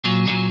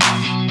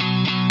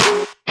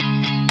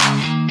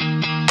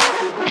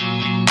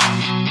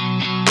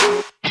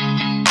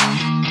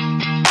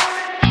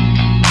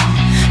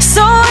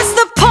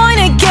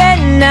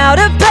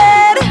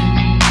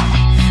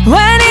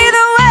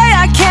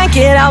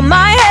out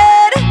my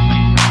head,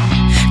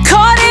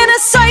 caught in a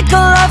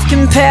cycle of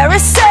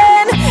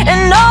comparison,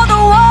 and all the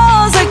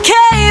walls are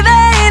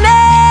caving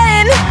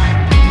in.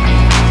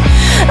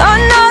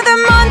 Another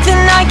month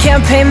and I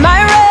can't pay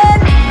my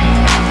rent.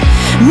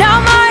 Now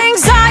my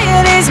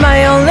anxiety's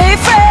my only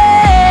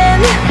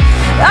friend.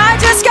 I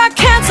just got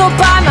canceled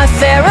by my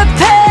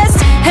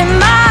therapist, and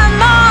my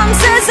mom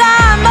says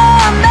I'm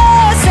a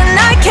mess, and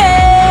I can't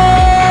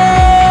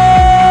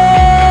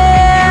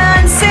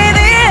see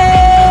the end.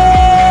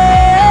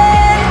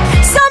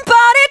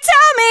 Somebody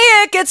tell me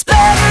it gets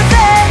better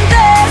than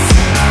this.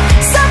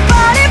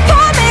 Somebody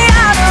pull me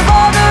out of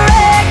all the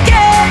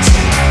wreckage.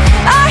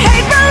 I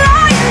hate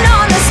relying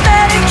on this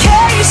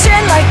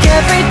medication, like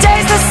every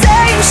day's the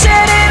same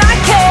shit, and I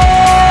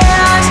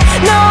can't,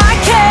 no I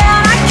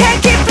can't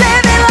keep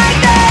living like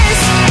this.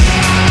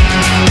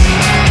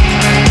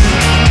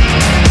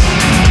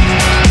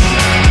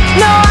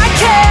 No I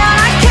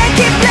can't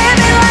keep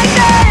living like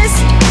this.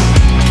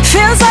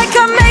 Feels like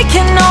I'm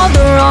making all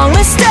the wrong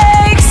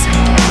mistakes,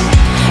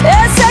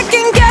 and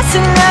second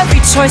guessing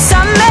every choice I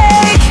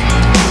make.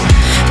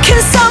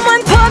 Can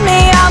someone put me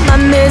out my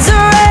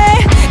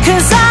misery?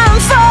 'Cause I'm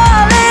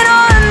falling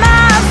on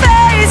my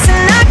face,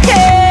 and I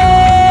can't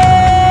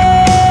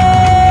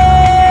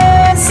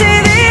see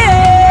the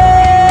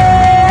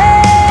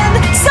end.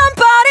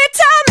 Somebody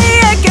tell me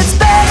it gets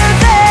better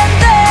than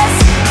this.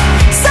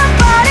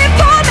 Somebody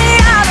pull me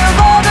out of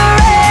all the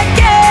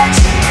wreckage.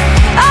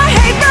 I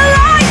hate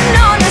relying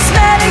on this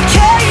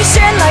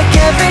medication, like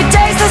every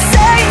day's the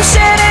same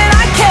shit, and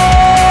I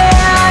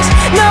can't,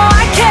 no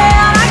I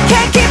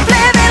can't keep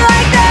living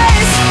like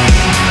this.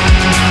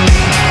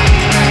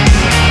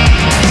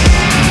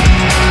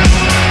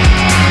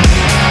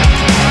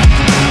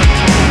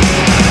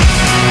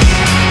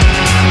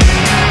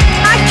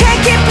 I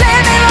can't keep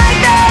living like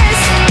this.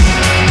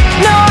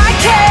 No I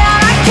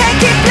can't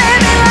keep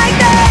living like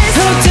this.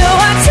 Who do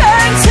I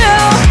turn to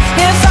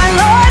if I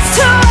lost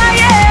who I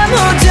am?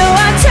 Who do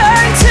I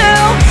turn to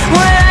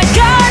when I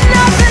got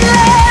nothing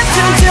left?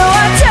 Who do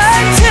I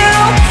turn to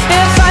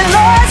if I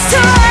lost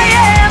who I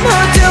am? Who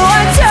do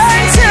I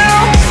turn to?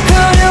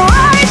 Who do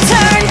I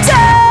turn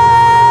to?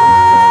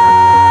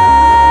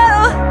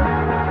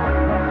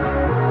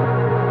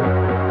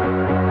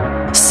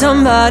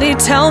 Somebody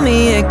tell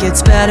me it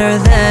gets better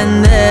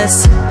than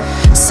this.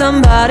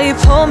 Somebody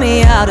pull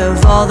me out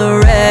of all the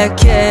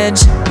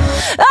wreckage.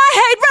 I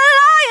hate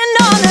relying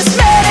on this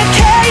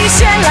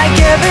medication, like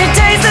every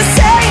day's the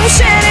same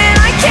shit.